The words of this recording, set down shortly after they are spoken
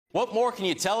What more can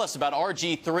you tell us about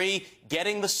RG3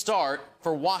 getting the start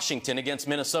for Washington against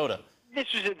Minnesota? This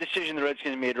was a decision the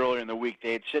Redskins made earlier in the week.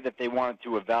 They had said that they wanted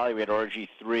to evaluate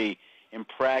RG3 in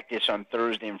practice on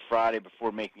Thursday and Friday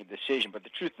before making a decision. But the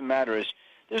truth of the matter is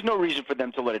there's no reason for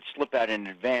them to let it slip out in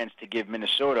advance to give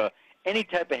Minnesota any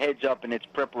type of heads up in its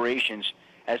preparations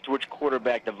as to which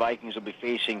quarterback the Vikings will be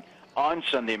facing on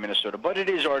Sunday in Minnesota. But it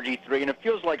is RG3, and it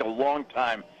feels like a long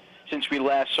time since we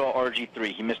last saw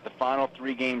RG3. He missed the final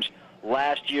 3 games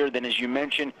last year. Then, as you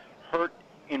mentioned, hurt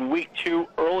in week 2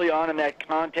 early on in that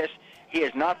contest. He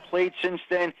has not played since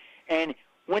then. And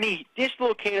when he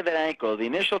dislocated that ankle, the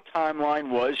initial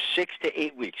timeline was 6 to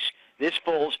 8 weeks. This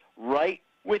falls right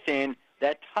within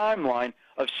that timeline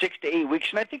of 6 to 8 weeks.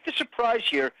 And I think the surprise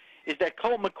here is that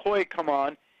Colt McCoy come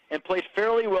on and played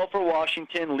fairly well for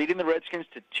Washington, leading the Redskins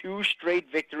to 2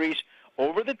 straight victories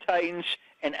over the Titans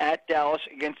and at Dallas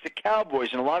against the Cowboys.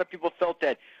 And a lot of people felt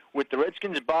that with the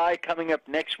Redskins' bye coming up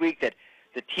next week, that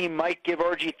the team might give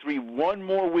RG3 one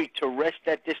more week to rest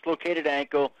that dislocated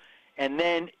ankle, and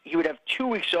then he would have 2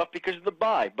 weeks off because of the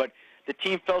bye. But the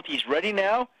team felt he's ready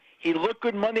now. He looked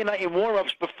good Monday night in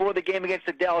warm-ups before the game against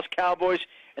the Dallas Cowboys,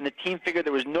 and the team figured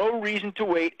there was no reason to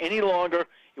wait any longer.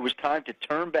 It was time to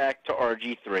turn back to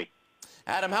RG3.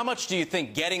 Adam, how much do you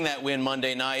think getting that win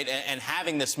Monday night and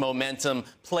having this momentum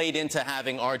played into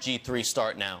having RG3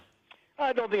 start now?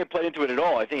 I don't think it played into it at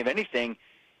all. I think, if anything,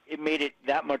 it made it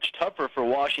that much tougher for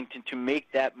Washington to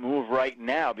make that move right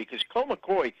now, because Colt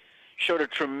McCoy showed a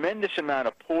tremendous amount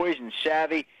of poise and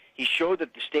savvy. He showed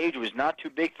that the stage was not too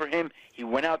big for him. He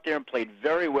went out there and played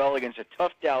very well against a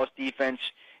tough Dallas defense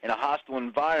in a hostile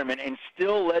environment and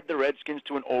still led the Redskins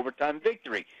to an overtime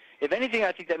victory. If anything,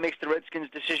 I think that makes the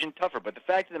Redskins' decision tougher. But the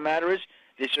fact of the matter is,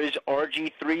 this is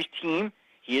RG3's team.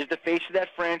 He is the face of that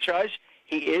franchise.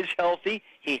 He is healthy.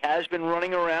 He has been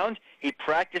running around. He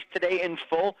practiced today in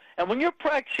full. And when you're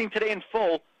practicing today in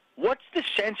full, what's the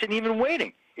sense in even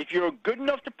waiting? If you're good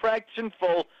enough to practice in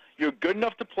full, you're good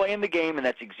enough to play in the game, and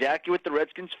that's exactly what the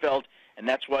Redskins felt, and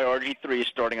that's why RG3 is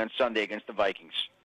starting on Sunday against the Vikings.